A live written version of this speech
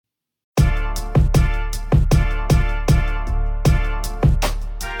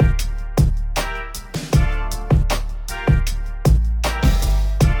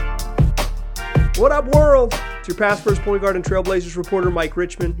What up, world? It's your past first point guard and Trailblazers reporter, Mike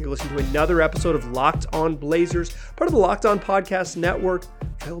Richmond. You're listening to another episode of Locked On Blazers, part of the Locked On Podcast Network,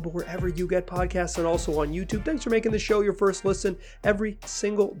 available wherever you get podcasts and also on YouTube. Thanks for making the show your first listen every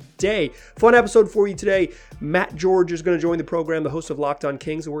single day. Fun episode for you today. Matt George is going to join the program, the host of Locked On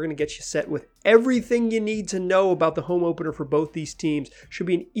Kings, and we're going to get you set with everything you need to know about the home opener for both these teams. Should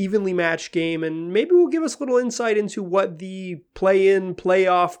be an evenly matched game, and maybe we'll give us a little insight into what the play-in,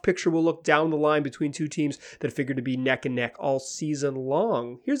 playoff picture will look down the line between two teams that figure to be neck and neck all season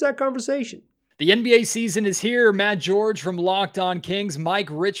long. Here's that conversation. The NBA season is here. Matt George from Locked On Kings, Mike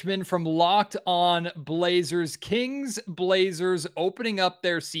Richmond from Locked On Blazers. Kings Blazers opening up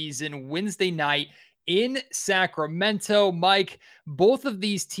their season Wednesday night in Sacramento. Mike, both of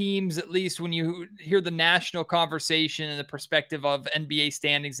these teams, at least when you hear the national conversation and the perspective of NBA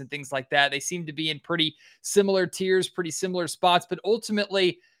standings and things like that, they seem to be in pretty similar tiers, pretty similar spots, but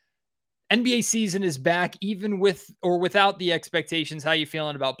ultimately NBA season is back, even with or without the expectations. How you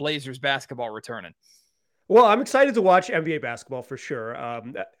feeling about Blazers basketball returning? Well, I'm excited to watch NBA basketball for sure.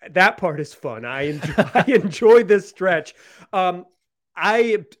 That part is fun. I enjoy this stretch. To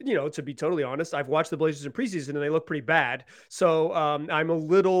be totally honest, I've watched the Blazers in preseason and they look pretty bad. So I'm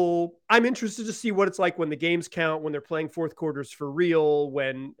interested to see what it's like when the games count, when they're playing fourth quarters for real,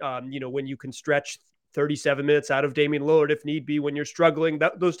 when you can stretch 37 minutes out of Damian Lillard if need be, when you're struggling,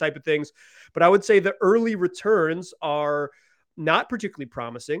 those type of things. But I would say the early returns are not particularly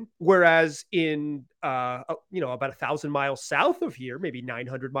promising. Whereas in, about 1,000 miles south of here, maybe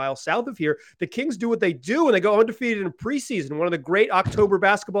 900 miles south of here, the Kings do what they do and they go undefeated in preseason. One of the great October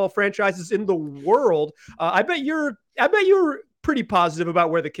basketball franchises in the world. I bet you're pretty positive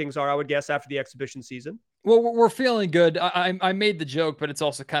about where the Kings are, I would guess, after the exhibition season. Well, we're feeling good. I made the joke, but it's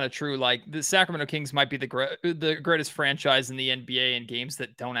also kind of true. Like, the Sacramento Kings might be the greatest franchise in the NBA in games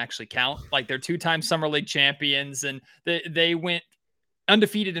that don't actually count. Like, they're two-time Summer League champions, and they went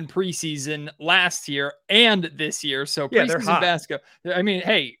undefeated in preseason last year and this year. So preseason basketball, I mean,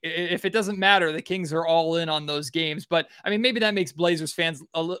 hey, if it doesn't matter, the Kings are all in on those games. But I mean, maybe that makes Blazers fans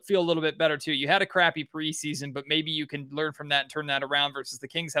feel a little bit better too. You had a crappy preseason, but maybe you can learn from that and turn that around versus the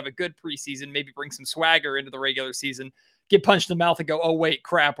Kings have a good preseason, maybe bring some swagger into the regular season, get punched in the mouth and go, oh wait,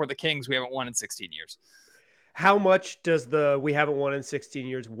 crap, we're the Kings. We haven't won in 16 years. How much does we haven't won in 16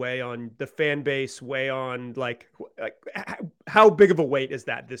 years weigh on the fan base, weigh on like how big of a weight is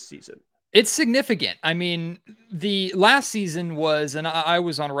that this season? It's significant. I mean, the last season was, and I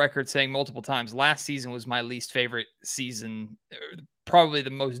was on record saying multiple times, last season was my least favorite season, probably the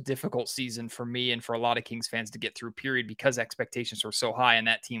most difficult season for me and for a lot of Kings fans to get through, period, because expectations were so high and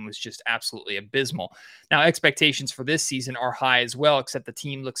that team was just absolutely abysmal. Now, expectations for this season are high as well, except the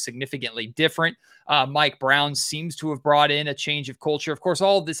team looks significantly different. Mike Brown seems to have brought in a change of culture. Of course,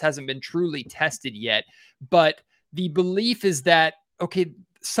 all of this hasn't been truly tested yet, but the belief is that, okay,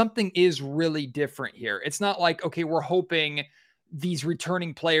 something is really different here. It's not like, okay, we're hoping these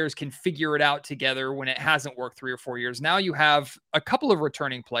returning players can figure it out together when it hasn't worked 3 or 4 years. Now you have a couple of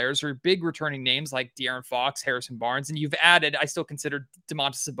returning players or big returning names like De'Aaron Fox, Harrison Barnes, and you've added, I still consider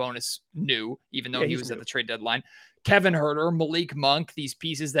Domantas Sabonis new, even though he was new at the trade deadline. Kevin Huerter, Malik Monk, these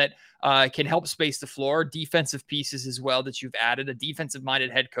pieces that can help space the floor, defensive pieces as well that you've added, a defensive-minded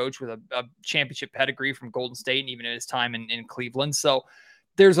head coach with a championship pedigree from Golden State and even at his time in Cleveland. So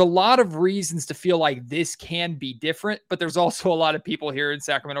there's a lot of reasons to feel like this can be different, but there's also a lot of people here in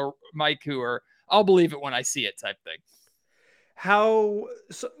Sacramento, Mike, who are, I'll believe it when I see it type thing.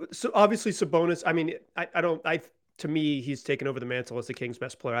 So obviously Sabonis, I mean, to me, he's taken over the mantle as the Kings'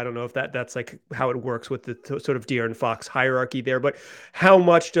 best player. I don't know if that's like how it works with the sort of De'Aaron Fox hierarchy there, but how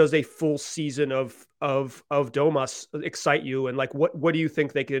much does a full season of Domas excite you? And like, what do you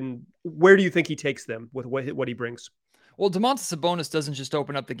think where do you think he takes them with what he brings? Well, Domantas Sabonis doesn't just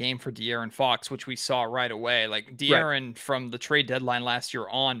open up the game for De'Aaron Fox, which we saw right away. Like De'Aaron from the trade deadline last year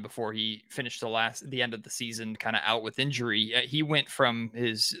on, before he finished the end of the season kind of out with injury, he went from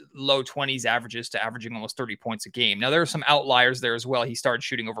his low 20s averages to averaging almost 30 points a game. Now, there are some outliers there as well. He started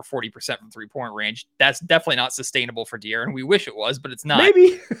shooting over 40% from three-point range. That's definitely not sustainable for De'Aaron. We wish it was, but it's not.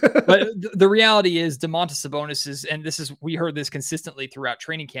 Maybe. But the reality is Domantas Sabonis is, and we heard this consistently throughout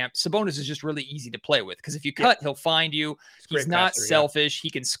training camp, Sabonis is just really easy to play with because if you cut, he'll find you. He's not selfish. He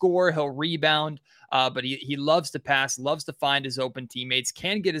can score. He'll rebound. but he loves to pass, loves to find his open teammates,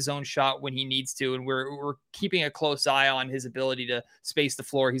 can get his own shot when he needs to, and we're keeping a close eye on his ability to space the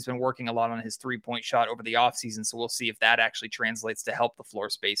floor. He's been working a lot on his 3-point shot over the offseason, so we'll see if that actually translates to help the floor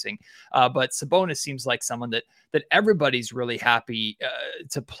spacing. But Sabonis seems like someone that everybody's really happy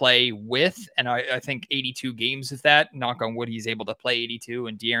to play with, and I think 82 games of that, knock on wood, he's able to play 82,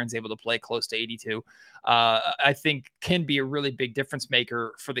 and De'Aaron's able to play close to 82. I think can be a really big difference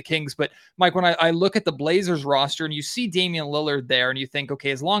maker for the Kings. But Mike, when I look at the Blazers roster and you see Damian Lillard there, and you think,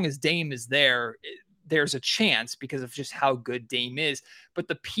 okay, as long as Dame is there, there's a chance because of just how good Dame is. But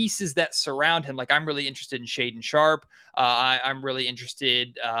the pieces that surround him, like I'm really interested in Shaedon Sharpe. I'm really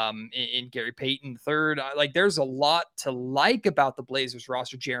interested in Gary Payton III. Like there's a lot to like about the Blazers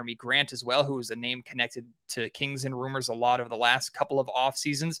roster. Jeremy Grant as well, who is a name connected to Kings and rumors a lot over the last couple of off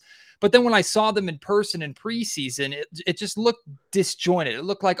seasons. But then when I saw them in person in preseason, it just looked disjointed. It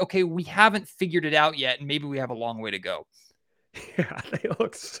looked like, okay, we haven't figured it out yet, and maybe we have a long way to go. Yeah,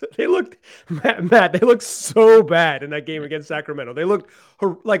 they looked, Matt, they looked so bad in that game against Sacramento. They looked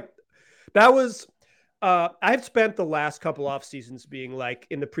like that was, I've spent the last couple off seasons being like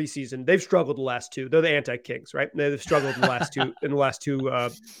in the preseason, they've struggled the last two. They're the anti-Kings, right? They've struggled in the last two,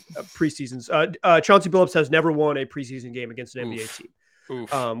 preseasons. Chauncey Billups has never won a preseason game against an NBA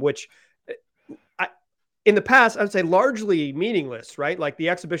team, which in the past, I would say largely meaningless, right? Like the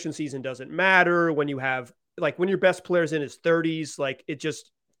exhibition season doesn't matter when you have, like when your best player's in his 30s, like it just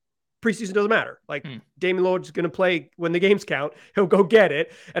preseason doesn't matter. Like Damian Lillard's going to play when the games count. He'll go get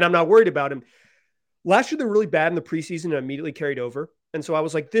it. And I'm not worried about him. Last year, they're really bad in the preseason and immediately carried over. And so I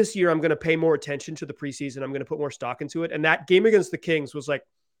was like, this year, I'm going to pay more attention to the preseason. I'm going to put more stock into it. And that game against the Kings was like,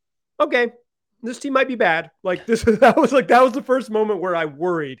 okay, this team might be bad. Like that was the first moment where I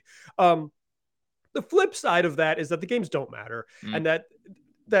worried. The flip side of that is that the games don't matter. And that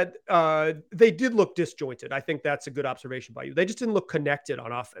they did look disjointed. I think that's a good observation by you. They just didn't look connected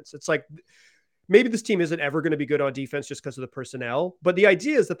on offense. It's like maybe this team isn't ever going to be good on defense just because of the personnel, but the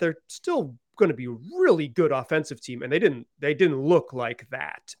idea is that they're still going to be a really good offensive team, and they didn't look like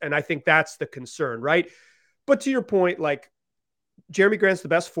that. And I think that's the concern, right? But to your point, like Jeremy Grant's the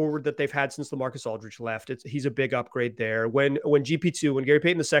best forward that they've had since LaMarcus Aldridge left. He's a big upgrade there. When GP2, when Gary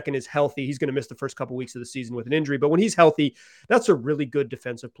Payton II is healthy, he's going to miss the first couple weeks of the season with an injury. But when he's healthy, that's a really good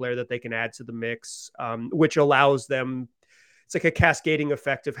defensive player that they can add to the mix, which allows them. It's like a cascading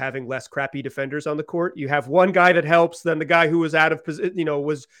effect of having less crappy defenders on the court. You have one guy that helps, then the guy who was out of position,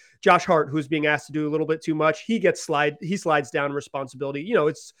 was Josh Hart, who's being asked to do a little bit too much. He slides down responsibility.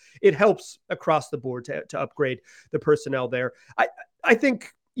 It helps across the board to upgrade the personnel there. I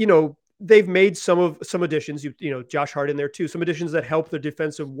think, they've made some additions, Josh Hart in there too, some additions that help their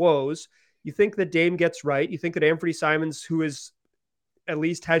defensive woes. You think that Dame gets right. You think that Anthony Simons, who is at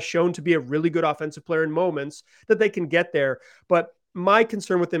least has shown to be a really good offensive player in moments, that they can get there. But my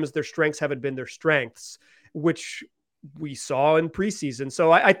concern with them is their strengths haven't been their strengths, which we saw in preseason.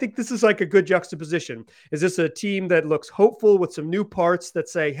 So I think this is like a good juxtaposition. Is this a team that looks hopeful with some new parts that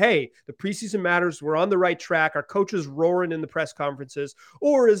say, hey, the preseason matters, we're on the right track, our coach is roaring in the press conferences?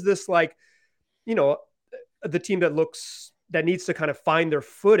 Or is this like, the team that needs to kind of find their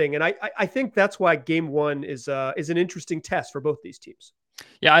footing? And I think that's why game one is an interesting test for both these teams.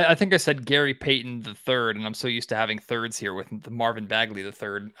 Yeah, I think I said Gary Payton III, and I'm so used to having thirds here with the Marvin Bagley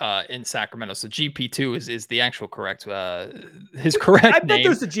III in Sacramento. So GP2 is the actual correct his correct name. I bet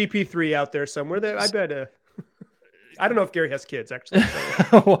there's a GP3 out there somewhere. I bet. I don't know if Gary has kids, actually.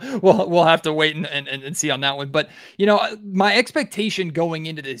 we'll have to wait and see on that one. But, my expectation going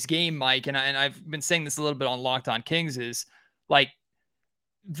into this game, Mike, and I've been saying this a little bit on Locked On Kings, is like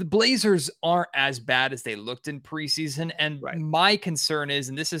the Blazers aren't as bad as they looked in preseason. And my concern is,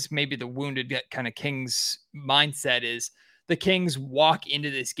 and this is maybe the wounded kind of Kings mindset, is the Kings walk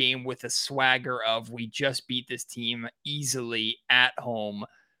into this game with a swagger of, we just beat this team easily at home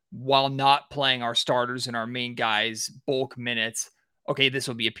while not playing our starters and our main guys bulk minutes. Okay, this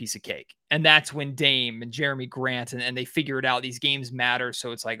will be a piece of cake. And that's when Dame and Jeremy Grant and they figure it out. These games matter.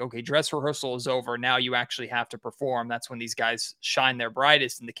 So it's like, okay, dress rehearsal is over. Now you actually have to perform. That's when these guys shine their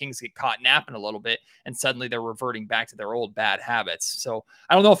brightest, and the Kings get caught napping a little bit, and suddenly they're reverting back to their old bad habits. So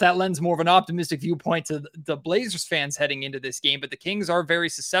I don't know if that lends more of an optimistic viewpoint to the Blazers fans heading into this game, but the Kings are very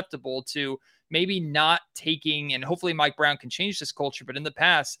susceptible to maybe not taking, and hopefully Mike Brown can change this culture, but in the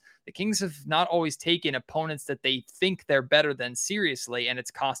past, the Kings have not always taken opponents that they think they're better than seriously, and it's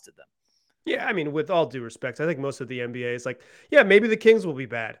costed them. Yeah, I mean, with all due respect, I think most of the NBA is like, yeah, maybe the Kings will be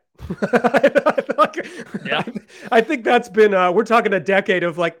bad. I think that's been, we're talking a decade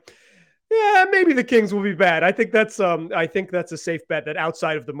of like, Yeah, maybe the Kings will be bad. I think that's a safe bet that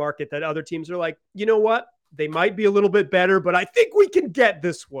outside of the market that other teams are like, you know what? They might be a little bit better, but I think we can get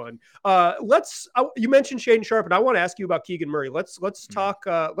this one. You mentioned Shaden Sharp, and I want to ask you about Keegan Murray. Let's talk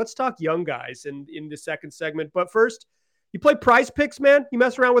young guys in the second segment. But first, you play Prize Picks, man. You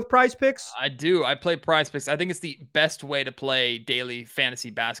mess around with Prize Picks. I do. I play Prize Picks. I think it's the best way to play daily fantasy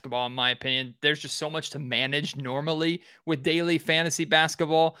basketball, in my opinion. There's just so much to manage normally with daily fantasy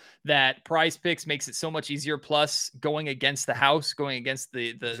basketball that Prize Picks makes it so much easier. Plus, going against the house, going against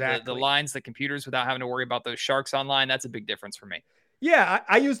the lines, the computers, without having to worry about those sharks online. That's a big difference for me. Yeah,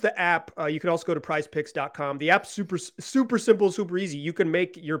 I use the app. You can also go to prizepicks.com. The app's super simple, super easy. You can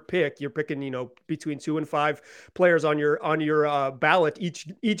make your pick. You're picking, between 2 and 5 players on your ballot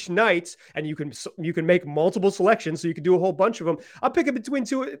each night, and you can make multiple selections. So you can do a whole bunch of them. I'm picking between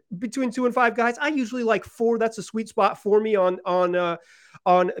two and 5 guys. I usually like 4. That's a sweet spot for me on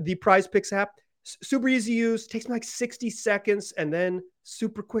the Prize Picks app. Super easy to use, takes me like 60 seconds, and then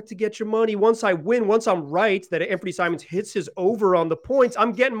super quick to get your money. Once I'm right that Anthony Simons hits his over on the points,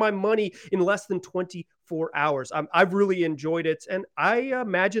 I'm getting my money in less than 24 hours. I've really enjoyed it, and I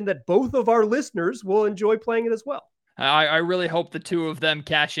imagine that both of our listeners will enjoy playing it as well. I really hope the two of them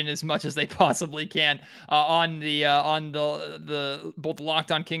cash in as much as they possibly can on the both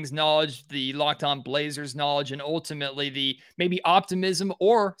Locked On Kings knowledge, the Locked On Blazers knowledge, and ultimately the maybe optimism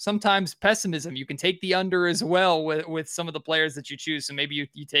or sometimes pessimism. You can take the under as well with some of the players that you choose. So maybe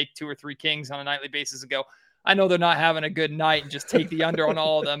you take 2 or 3 Kings on a nightly basis and go, I know they're not having a good night, and just take the under on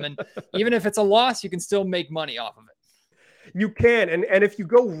all of them. And even if it's a loss, you can still make money off of it. You can. And if you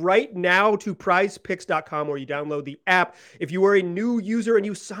go right now to prizepicks.com or you download the app, if you are a new user and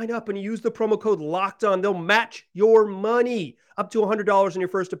you sign up and you use the promo code Locked On, they'll match your money up to $100 in your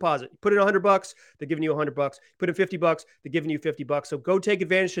first deposit. You put in $100, they're giving you $100. Put in $50, they're giving you $50. So go take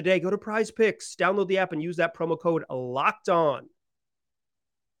advantage today. Go to Prize Picks, download the app, and use that promo code Locked On.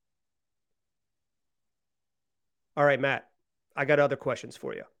 All right, Matt, I got other questions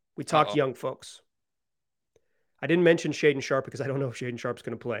for you. We talked young folks. I didn't mention Shaden Sharp because I don't know if Shaden Sharp's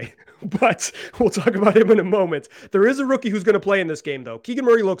going to play, but we'll talk about him in a moment. There is a rookie who's going to play in this game, though. Keegan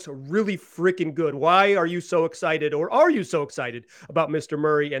Murray looks really freaking good. Why are you so excited, or are you so excited about Mr.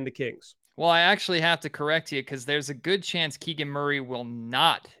 Murray and the Kings? Well, I actually have to correct you because there's a good chance Keegan Murray will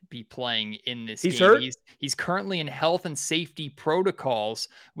not be playing in this game. Hurt? He's currently in health and safety protocols.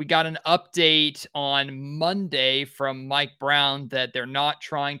 We got an update on Monday from Mike Brown that they're not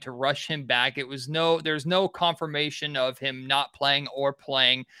trying to rush him back. There's no confirmation of him not playing or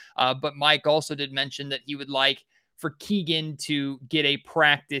playing. But Mike also did mention that he would like for Keegan to get a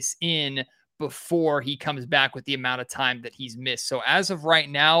practice in before he comes back with the amount of time that he's missed. So as of right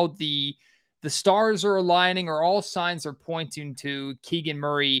now, the stars are aligning, or all signs are pointing to Keegan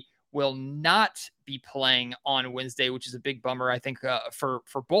Murray will not be playing on Wednesday, which is a big bummer, I think, for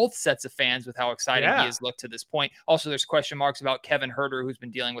both sets of fans with how exciting he has looked to this point. Also, there's question marks about Kevin Huerter, who's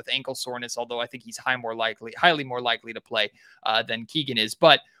been dealing with ankle soreness, although I think he's highly more likely to play than Keegan is.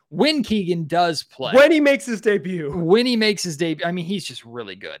 But when Keegan does play, when he makes his debut, I mean, he's just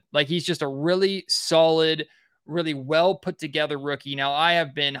really good. Like, he's just a really solid, really well put together rookie. Now, I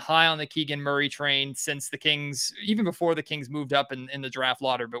have been high on the Keegan Murray train since the Kings, even before the Kings moved up in the draft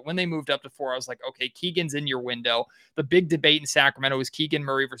lottery. But when they moved up to 4, I was like, okay, Keegan's in your window. The big debate in Sacramento was Keegan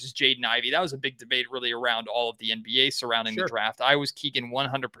Murray versus Jaden Ivey. That was a big debate really around all of the NBA surrounding the draft. I was Keegan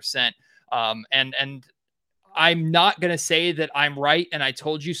 100%. And I'm not going to say that I'm right and I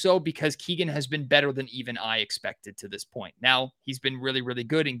told you so, because Keegan has been better than even I expected to this point. Now, he's been really, really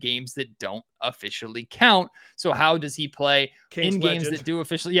good in games that don't officially count. So how does he play King's in games that do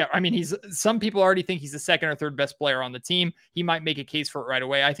officially? Yeah, I mean, some people already think he's the second or third best player on the team. He might make a case for it right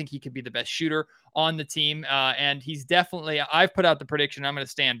away. I think he could be the best shooter on the team. And he's definitely, I've put out the prediction. I'm going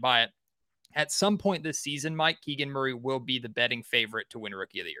to stand by it. At some point this season, Mike, Keegan Murray will be the betting favorite to win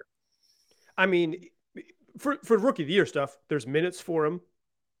Rookie of the Year. I mean, for Rookie of the Year stuff, there's minutes for him.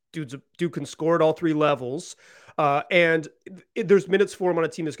 Dude can score at all 3 levels, and there's minutes for him on a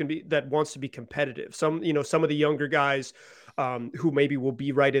team that wants to be competitive. Some of the younger guys who maybe will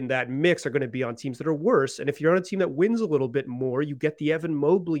be right in that mix are going to be on teams that are worse. And if you're on a team that wins a little bit more, you get the Evan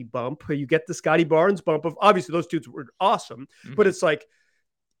Mobley bump, you get the Scotty Barnes bump. Of obviously those dudes were awesome, but it's like,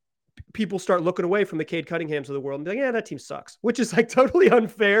 people start looking away from the Cade Cunninghams of the world and be like, yeah, that team sucks, which is like totally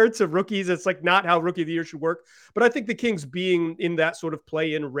unfair to rookies. It's like not how Rookie of the Year should work. But I think the Kings being in that sort of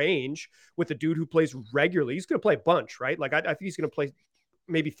play-in range with a dude who plays regularly, he's going to play a bunch, right? Like I think he's going to play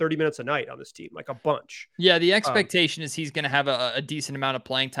maybe 30 minutes a night on this team, like a bunch. Yeah, the expectation is he's going to have a decent amount of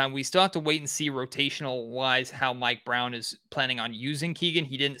playing time. We still have to wait and see rotational wise how Mike Brown is planning on using Keegan.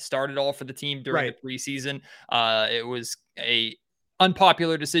 He didn't start at all for the team during the preseason. It was a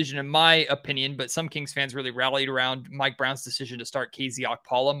unpopular decision in my opinion, but some Kings fans really rallied around Mike Brown's decision to start KZ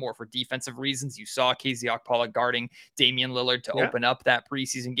Okpala more for defensive reasons. You saw KZ Okpala guarding Damian Lillard to open up that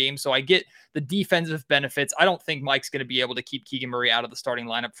preseason game. So I get the defensive benefits. I don't think Mike's going to be able to keep Keegan Murray out of the starting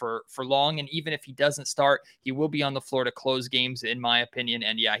lineup for long. And even if he doesn't start, he will be on the floor to close games, in my opinion.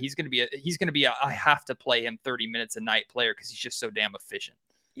 And yeah, he's going to be a I have to play him 30 minutes a night player because he's just so damn efficient.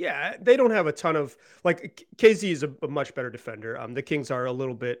 Yeah, they don't have a ton of like KZ is a much better defender. The Kings are a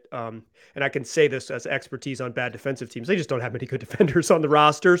little bit, and I can say this as expertise on bad defensive teams. They just don't have many good defenders on the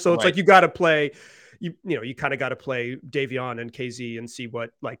roster. So it's like you got to play, you kind of got to play Davion and KZ and see what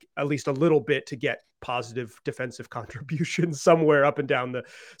like at least a little bit to get positive defensive contributions somewhere up and down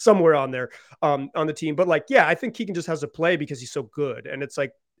somewhere on there on the team. But like, yeah, I think Keegan just has to play because he's so good, and it's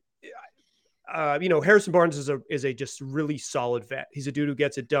like. Harrison Barnes is a just really solid vet. He's a dude who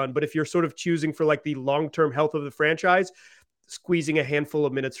gets it done. But if you're sort of choosing for like the long-term health of the franchise, squeezing a handful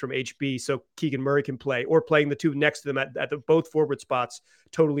of minutes from HB so Keegan Murray can play, or playing the two next to them at the both forward spots,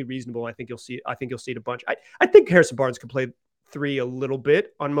 totally reasonable. I think you'll see it a bunch. I think Harrison Barnes can play 3 a little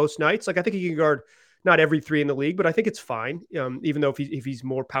bit on most nights. Like I think he can guard not every 3 in the league, but I think it's fine. Even though if he's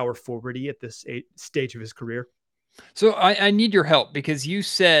more power forwardy at this stage of his career. So I need your help because you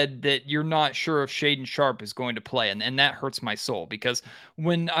said that you're not sure if Shaedon Sharpe is going to play, and that hurts my soul because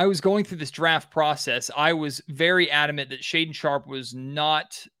when I was going through this draft process, I was very adamant that Shaedon Sharpe was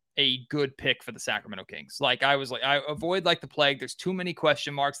not a good pick for the Sacramento Kings. Like I was like, I avoid like the plague. There's too many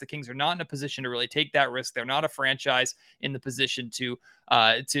question marks. The Kings are not in a position to really take that risk. They're not a franchise in the position to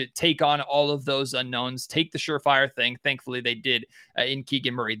take on all of those unknowns, take the surefire thing. Thankfully, they did in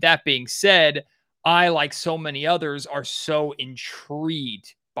Keegan Murray. That being said, I, like so many others, are so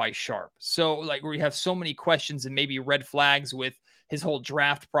intrigued by Sharpe. So like we have so many questions and maybe red flags with his whole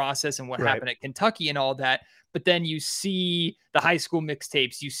draft process and what happened at Kentucky and all that. But then you see the high school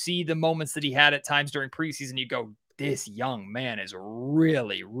mixtapes, you see the moments that he had at times during preseason, you go, this young man is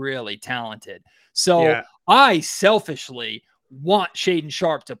really, really talented. So I selfishly want Shaedon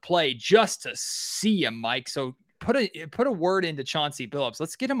Sharpe to play just to see him, Mike. So put a word into Chauncey Billups.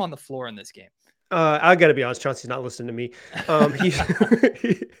 Let's get him on the floor in this game. I got to be honest, Chauncey's not listening to me.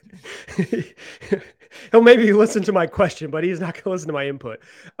 He'll maybe listen to my question, but he's not going to listen to my input.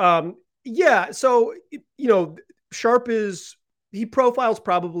 So, Sharpe he profiles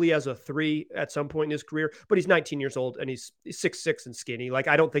probably as a 3 at some point in his career, but he's 19 years old and he's 6'6" and skinny. Like,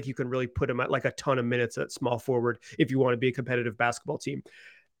 I don't think you can really put him at like a ton of minutes at small forward if you want to be a competitive basketball team.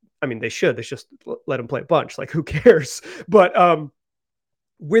 I mean, they should just let him play a bunch. Like, who cares? But,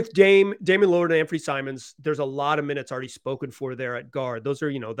 with Damian Lillard and Anthony Simons, there's a lot of minutes already spoken for there at guard. Those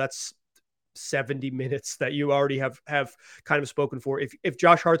are, that's 70 minutes that you already have kind of spoken for. If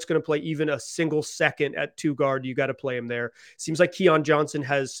Josh Hart's going to play even a single second at 2 guard, you got to play him there. Seems like Keon Johnson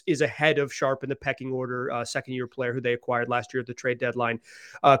is ahead of Sharpe in the pecking order, second-year player who they acquired last year at the trade deadline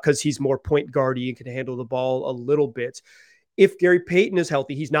because he's more point guardy and can handle the ball a little bit. If Gary Payton is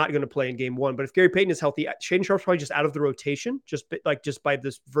healthy, he's not going to play in game 1. But if Gary Payton is healthy, Shaedon Sharpe's probably just out of the rotation, just by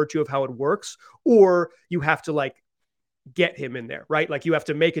this virtue of how it works. Or you have to like get him in there, right? Like you have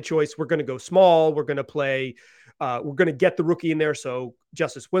to make a choice. We're going to go small. We're going to play. We're going to get the rookie in there. So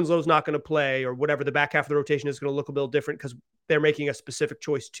Justice Winslow's not going to play, or whatever. The back half of the rotation is going to look a little different because they're making a specific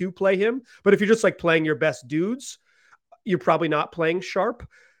choice to play him. But if you're just like playing your best dudes, you're probably not playing Sharpe.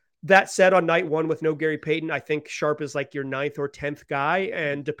 That said, on night 1 with no Gary Payton, I think Sharpe is like your 9th or 10th guy.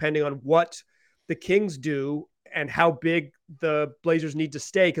 And depending on what the Kings do and how big the Blazers need to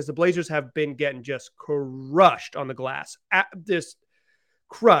stay, because the Blazers have been getting just crushed on the glass, just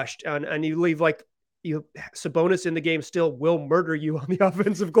crushed. And you leave like Sabonis in the game still will murder you on the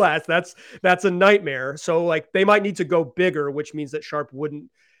offensive glass. That's a nightmare. So like they might need to go bigger, which means that Sharpe wouldn't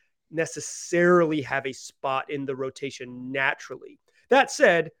necessarily have a spot in the rotation naturally. That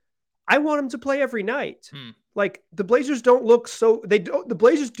said, I want him to play every night. Like the Blazers the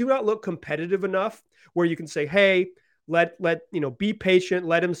Blazers do not look competitive enough where you can say, hey, let be patient,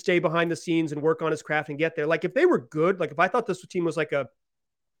 let him stay behind the scenes and work on his craft and get there. Like if they were good, like if I thought this team was like a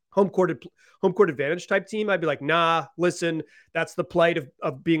home court advantage type team, I'd be like, nah, listen, that's the plight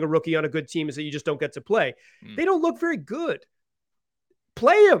of being a rookie on a good team is that you just don't get to play. They don't look very good.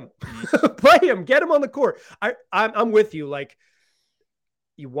 Play him, get him on the court. I'm with you. Like,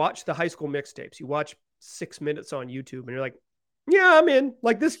 you watch the high school mixtapes, you watch 6 minutes on YouTube and you're like, Yeah, I'm in.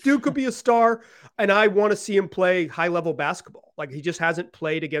 Like, this dude could be a star, and I want to see him play high level basketball. Like, he just hasn't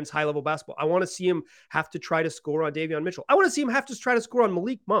played against high level basketball. I want to see him have to try to score on Davion Mitchell. I want to see him have to try to score on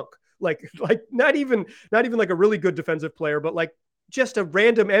Malik Monk. Like not even like a really good defensive player, but like just a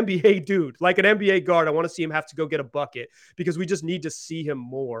random NBA dude, like an NBA guard. I want to see him have to go get a bucket because we just need to see him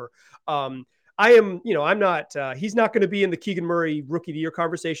more. I am, I'm not, he's not going to be in the Keegan Murray rookie of the year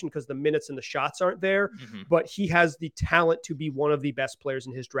conversation because the minutes and the shots aren't there, but he has the talent to be one of the best players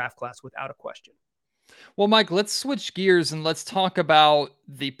in his draft class without a question. Well, Mike, let's switch gears and let's talk about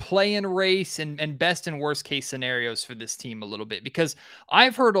the play-in race and best and worst case scenarios for this team a little bit, because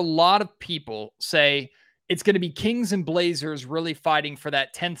I've heard a lot of people say it's going to be Kings and Blazers really fighting for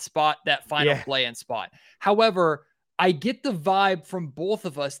that 10th spot, that final play-in spot. However, I get the vibe from both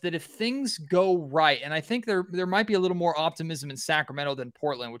of us that if things go right, and I think there might be a little more optimism in Sacramento than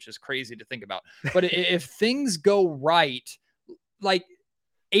Portland, which is crazy to think about. But if things go right, like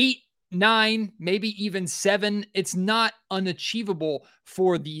 8, 9, maybe even 7, it's not unachievable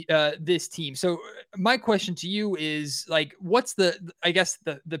for the this team. So my question to you is, like, what's the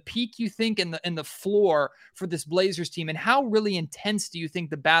peak you think and the floor for this Blazers team, and how really intense do you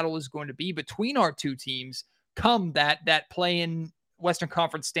think the battle is going to be between our two teams come that play in Western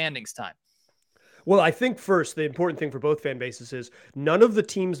Conference standings time? Well, I think first, the important thing for both fan bases is none of the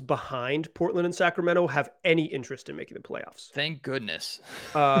teams behind Portland and Sacramento have any interest in making the playoffs. Thank goodness.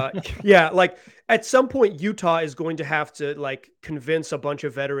 Yeah, like at some point, Utah is going to have to like convince a bunch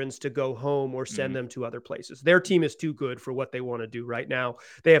of veterans to go home or send them to other places. Their team is too good for what they want to do right now.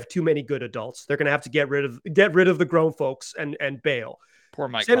 They have too many good adults. They're going to have to get rid of the grown folks and bail. Poor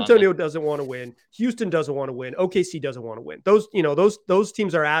Mike San Antonio Conley doesn't want to win. Houston doesn't want to win. OKC doesn't want to win. Those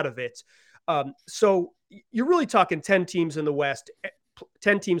teams are out of it. So you're really talking 10 teams in the West,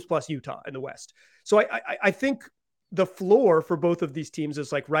 10 teams plus Utah in the West. So I think the floor for both of these teams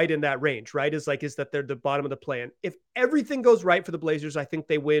is like right in that range, right? Is that they're the bottom of the plan. If everything goes right for the Blazers, I think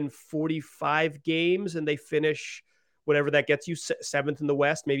they win 45 games and they finish whatever that gets you, 7th in the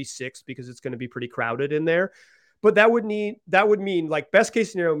West, maybe 6th, because it's going to be pretty crowded in there. But that would mean like best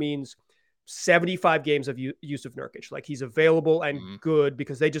case scenario means 75 games of Jusuf Nurkic. Like, he's available and good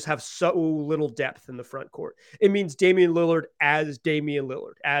because they just have so little depth in the front court. It means Damian Lillard as Damian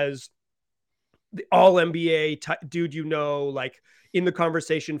Lillard, as the all NBA dude, like in the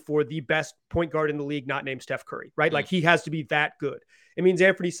conversation for the best point guard in the league, not named Steph Curry, right? Like, he has to be that good. It means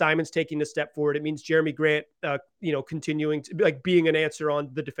Anthony Simons taking a step forward. It means Jeremy Grant, continuing to like being an answer on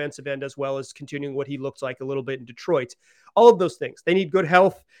the defensive end, as well as continuing what he looks like a little bit in Detroit. All of those things. They need good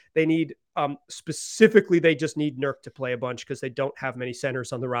health. They need specifically, they just need Nurk to play a bunch because they don't have many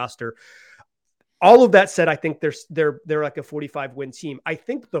centers on the roster. All of that said, I think they're like a 45 win team. I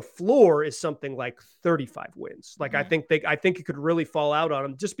think the floor is something like 35 wins. Like, I think it could really fall out on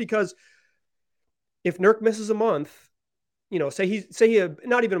them, just because if Nurk misses a month, say he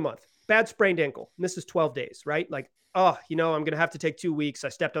not even a month, bad sprained ankle, misses 12 days, right? Like, I'm going to have to take 2 weeks. I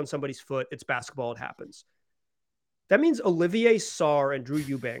stepped on somebody's foot. It's basketball. It happens. That means Olivier Sarr and Drew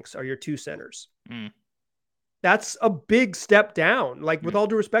Eubanks are your two centers. That's a big step down. Like, with all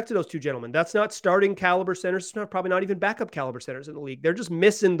due respect to those two gentlemen, that's not starting caliber centers. It's probably not even backup caliber centers in the league. They're just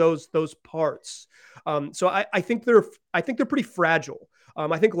missing those parts. So I think they're pretty fragile.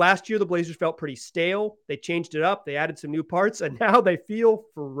 I think last year the Blazers felt pretty stale. They changed it up. They added some new parts, and now they feel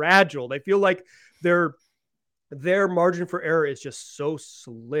fragile. They feel like their margin for error is just so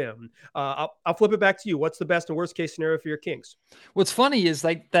slim. I'll flip it back to you. What's the best and worst case scenario for your Kings? What's funny is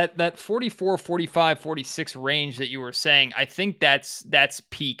like that 44, 45, 46 range that you were saying, I think that's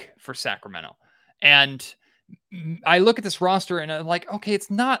peak for Sacramento. And I look at this roster and I'm like, okay,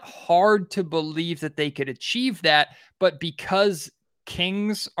 it's not hard to believe that they could achieve that, but because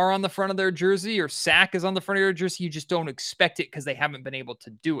Kings are on the front of their jersey or Sac is on the front of their jersey, you just don't expect it because they haven't been able to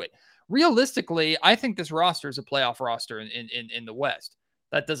do it. Realistically, I think this roster is a playoff roster in the West.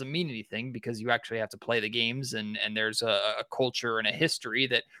 That doesn't mean anything because you actually have to play the games, and there's a culture and a history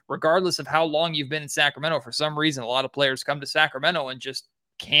that, regardless of how long you've been in Sacramento, for some reason, a lot of players come to Sacramento and just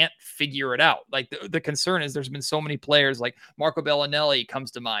can't figure it out. Like, the concern is there's been so many players, like Marco Bellinelli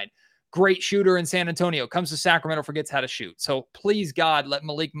comes to mind. Great shooter in San Antonio, comes to Sacramento, forgets how to shoot. So please, God, let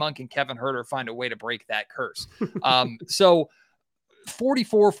Malik Monk and Kevin Huerter find a way to break that curse. So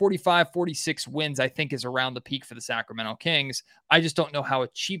 44, 45, 46 wins, I think, is around the peak for the Sacramento Kings. I just don't know how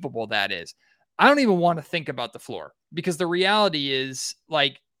achievable that is. I don't even want to think about the floor because the reality is,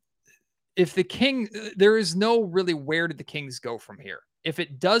 like, if the King, there is no really where did the Kings go from here. If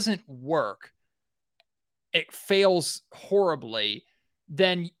it doesn't work, it fails horribly,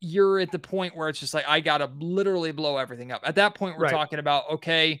 then you're at the point where it's just like, I got to literally blow everything up. At that point, we're Right. talking about,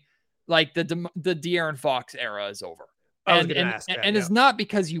 okay, like the De'Aaron Fox era is over. I was going to ask that. And it's not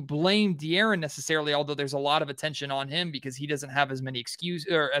because you blame De'Aaron necessarily, although there's a lot of attention on him because he doesn't have as many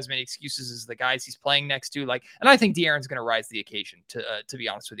excuses as the guys he's playing next to. Like, and I think De'Aaron's going to rise to the occasion. To be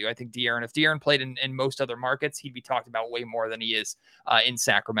honest with you, I think if De'Aaron played in most other markets, he'd be talked about way more than he is in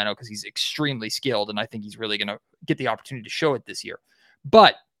Sacramento because he's extremely skilled, and I think he's really going to get the opportunity to show it this year.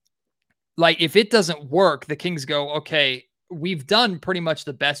 But like, if it doesn't work, the Kings go, okay, we've done pretty much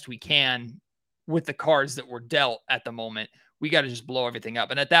the best we can with the cards that were dealt at the moment. We got to just blow everything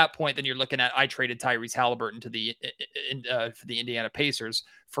up. And at that point, then you're looking at, I traded Tyrese Halliburton to for the Indiana Pacers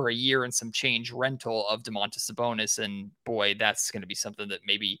for a year and some change rental of Domantas Sabonis. And boy, that's going to be something that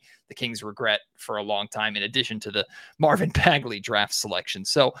maybe the Kings regret for a long time, in addition to the Marvin Bagley draft selection.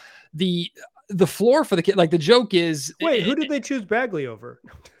 So the floor for the kid, like the joke is, wait, who did they choose Bagley over?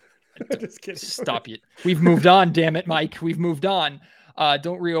 Just kidding. Stop it. We've moved on. Damn it, Mike. We've moved on.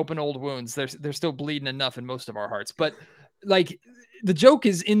 Don't reopen old wounds. They're still bleeding enough in most of our hearts. But like, the joke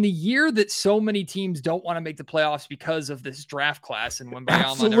is, in the year that so many teams don't want to make the playoffs because of this draft class and when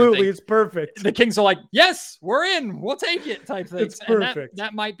absolutely, it's perfect. The Kings are like, yes, we're in, we'll take it type thing. It's perfect. And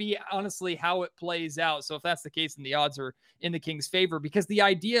that might be honestly how it plays out. So if that's the case, then the odds are in the Kings' favor, because the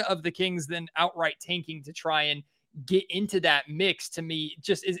idea of the Kings then outright tanking to try and get into that mix, to me,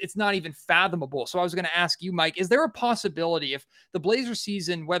 just it's not even fathomable. So I was going to ask you, Mike, is there a possibility, if the Blazers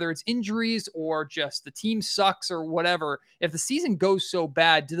season, whether it's injuries or just the team sucks or whatever, if the season goes so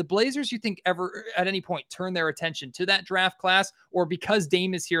bad, do the Blazers, you think, ever at any point turn their attention to that draft class, or because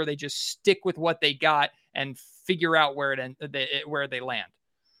Dame is here, they just stick with what they got and figure out where they land?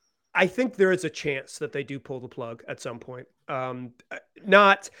 I think there is a chance that they do pull the plug at some point.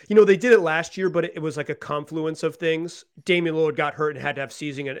 Not, they did it last year, but it was like a confluence of things. Damian Lillard got hurt and had to have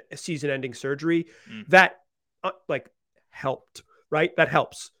season-ending surgery. That helped, right? That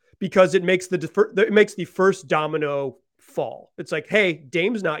helps because it makes the first domino fall. It's like, hey,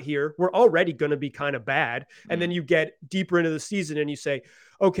 Dame's not here. We're already going to be kind of bad. And then you get deeper into the season and you say,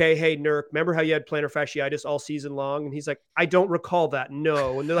 okay, hey, Nurk, remember how you had plantar fasciitis all season long? And he's like, I don't recall that.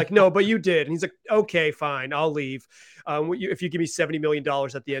 No. And they're like, no, but you did. And he's like, okay, fine, I'll leave. If you give me $70 million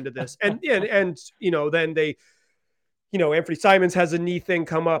at the end of this. And then they, Anthony Simons has a knee thing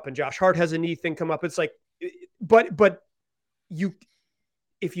come up and Josh Hart has a knee thing come up. It's like, but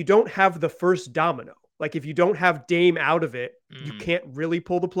if you don't have the first domino, like if you don't have Dame out of it, you can't really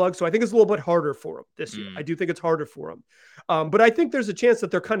pull the plug. So I think it's a little bit harder for him this year. I do think it's harder for him. But I think there's a chance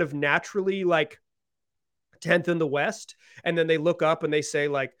that they're kind of naturally like 10th in the West. And then they look up and they say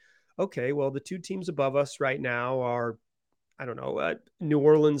like, okay, well, the two teams above us right now are, I don't know, New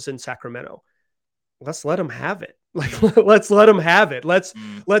Orleans and Sacramento. Let's let them have it. Like, let's let them have it. Let's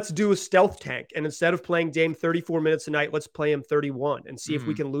do a stealth tank. And instead of playing Dame 34 minutes a night, let's play him 31 and see if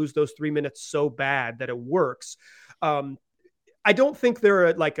we can lose those 3 minutes so bad that it works. I don't think they're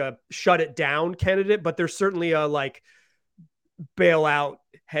a shut it down candidate, but there's certainly a like bail out,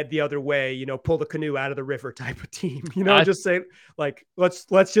 head the other way, pull the canoe out of the river type of team, just say like, let's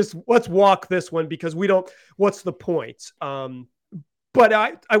walk this one because what's the point? But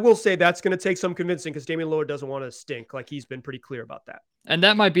I will say that's going to take some convincing because Damian Lillard doesn't want to stink. Like, he's been pretty clear about that. And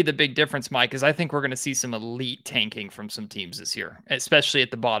that might be the big difference, Mike, is I think we're going to see some elite tanking from some teams this year, especially at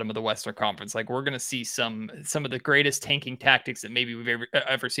the bottom of the Western Conference. Like, we're going to see some of the greatest tanking tactics that maybe we've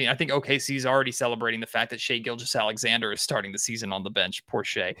ever seen. I think OKC is already celebrating the fact that Shai Gilgeous-Alexander is starting the season on the bench. Poor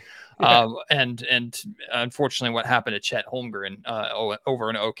Shai. Yeah. And unfortunately, what happened to Chet Holmgren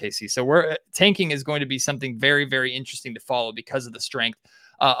over in OKC. So tanking is going to be something very, very interesting to follow because of the strength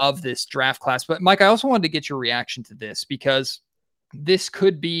of this draft class. But Mike, I also wanted to get your reaction to this because this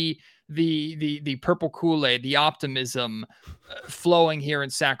could be the purple Kool-Aid, the optimism flowing here in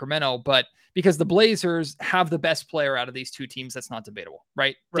Sacramento, but because the Blazers have the best player out of these two teams, that's not debatable,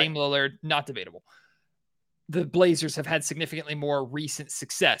 right? Dame Lillard, not debatable. The Blazers have had significantly more recent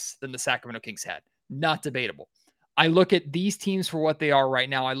success than the Sacramento Kings had, not debatable. I look at these teams for what they are right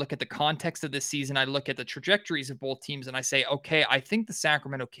now. I look at the context of this season. I look at the trajectories of both teams and I say, okay, I think the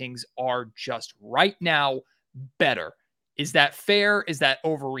Sacramento Kings are just right now better. Is that fair? Is that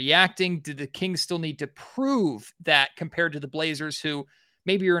overreacting? Do the Kings still need to prove that compared to the Blazers, who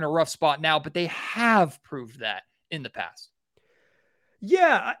maybe are in a rough spot now, but they have proved that in the past?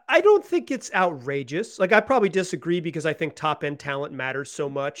 Yeah, I don't think it's outrageous. Like, I probably disagree because I think top-end talent matters so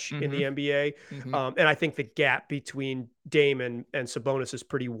much in the NBA. And I think the gap between Dame and Sabonis is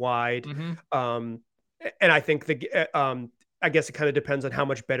pretty wide. And I think I guess it kind of depends on how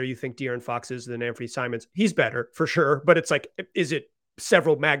much better you think De'Aaron Fox is than Anthony Simons. He's better for sure, but it's like, is it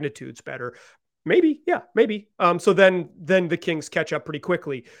several magnitudes better. Maybe, yeah, maybe. So then the Kings catch up pretty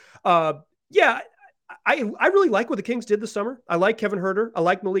quickly. Yeah, I really like what the Kings did this summer. I like Kevin Huerter. I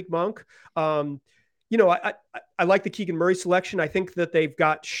like Malik Monk. I like the Keegan Murray selection. I think that they've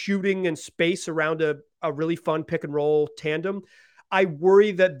got shooting and space around a really fun pick and roll tandem. I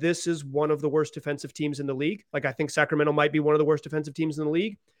worry that this is one of the worst defensive teams in the league. Like, I think Sacramento might be one of the worst defensive teams in the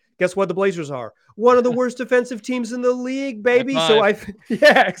league. Guess what? The Blazers are one of the worst defensive teams in the league, baby. So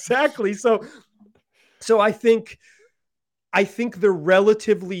yeah, exactly. So I think they're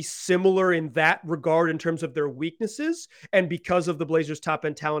relatively similar in that regard in terms of their weaknesses. And because of the Blazers' top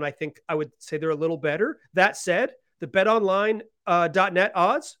end talent, I think I would say they're a little better. That said, the betonline.net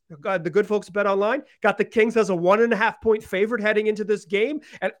odds, the good folks at BetOnline, got the Kings as a 1.5 point favorite heading into this game.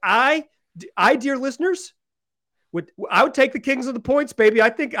 And I, dear listeners, I would take the Kings of the points, baby. I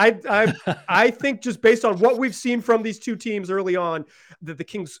think just based on what we've seen from these two teams early on, that the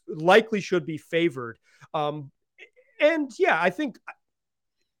Kings likely should be favored. And yeah, I think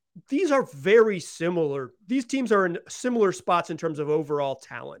these are very similar. These teams are in similar spots in terms of overall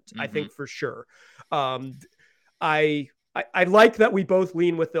talent. Mm-hmm. I think for sure. I like that we both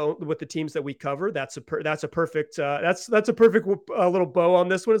lean with the teams that we cover. That's a perfect little bow on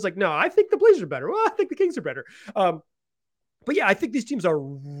this one. It's like, no, I think the Blazers are better. Well, I think the Kings are better. But yeah, I think these teams are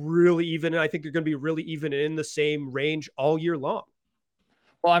really even, and I think they're going to be really even in the same range all year long.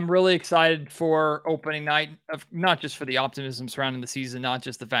 Well, I'm really excited for opening night, not just for the optimism surrounding the season, not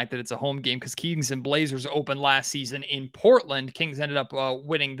just the fact that it's a home game, because Kings and Blazers opened last season in Portland. Kings ended up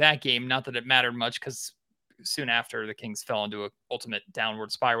winning that game. Not that it mattered much, because soon after the Kings fell into an ultimate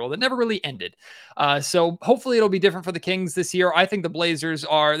downward spiral that never really ended. So hopefully it'll be different for the Kings this year. I think the Blazers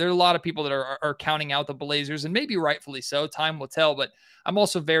there are a lot of people that are counting out the Blazers, and maybe rightfully so. Time will tell, but I'm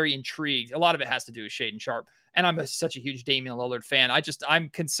also very intrigued. A lot of it has to do with Shaedon Sharpe. And I'm such a huge Damian Lillard fan. I'm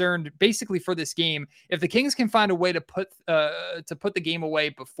concerned basically for this game. If the Kings can find a way to put the game away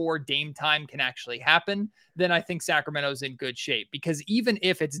before Dame time can actually happen, then I think Sacramento's in good shape. Because even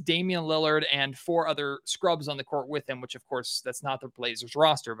if it's Damian Lillard and 4 other scrubs on the court with him, which of course that's not the Blazers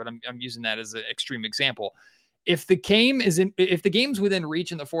roster, but I'm using that as an extreme example. If the game's within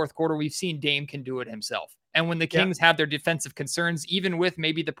reach in the fourth quarter, we've seen Dame can do it himself. And when the Kings have their defensive concerns, even with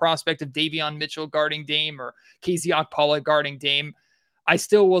maybe the prospect of Davion Mitchell guarding Dame or Casey Okpala guarding Dame, I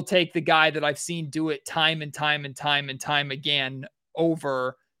still will take the guy that I've seen do it time and time and time and time again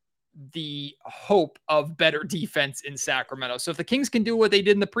over the hope of better defense in Sacramento. So if the Kings can do what they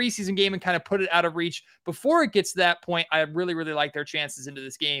did in the preseason game and kind of put it out of reach before it gets to that point, I really, really like their chances into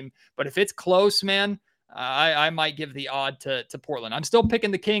this game. But if it's close, man, I might give the odd to Portland. I'm still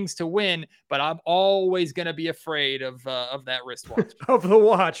picking the Kings to win, but I'm always going to be afraid of that wristwatch. Of the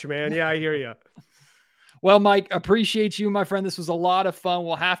watch, man. Yeah, I hear you. Well, Mike, appreciate you, my friend. This was a lot of fun.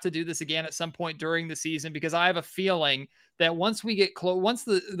 We'll have to do this again at some point during the season, because I have a feeling that once we get close, once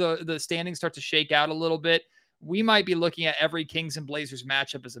the standings start to shake out a little bit, we might be looking at every Kings and Blazers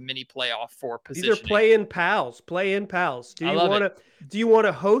matchup as a mini playoff for positioning. These are play-in pals. Do you want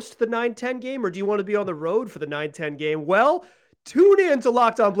to host the 9-10 game, or do you want to be on the road for the 9-10 game? Well, tune in to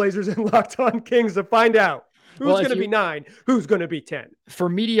Locked On Blazers and Locked On Kings to find out who's going to be 9, who's going to be 10. For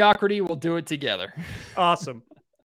mediocrity, we'll do it together. Awesome.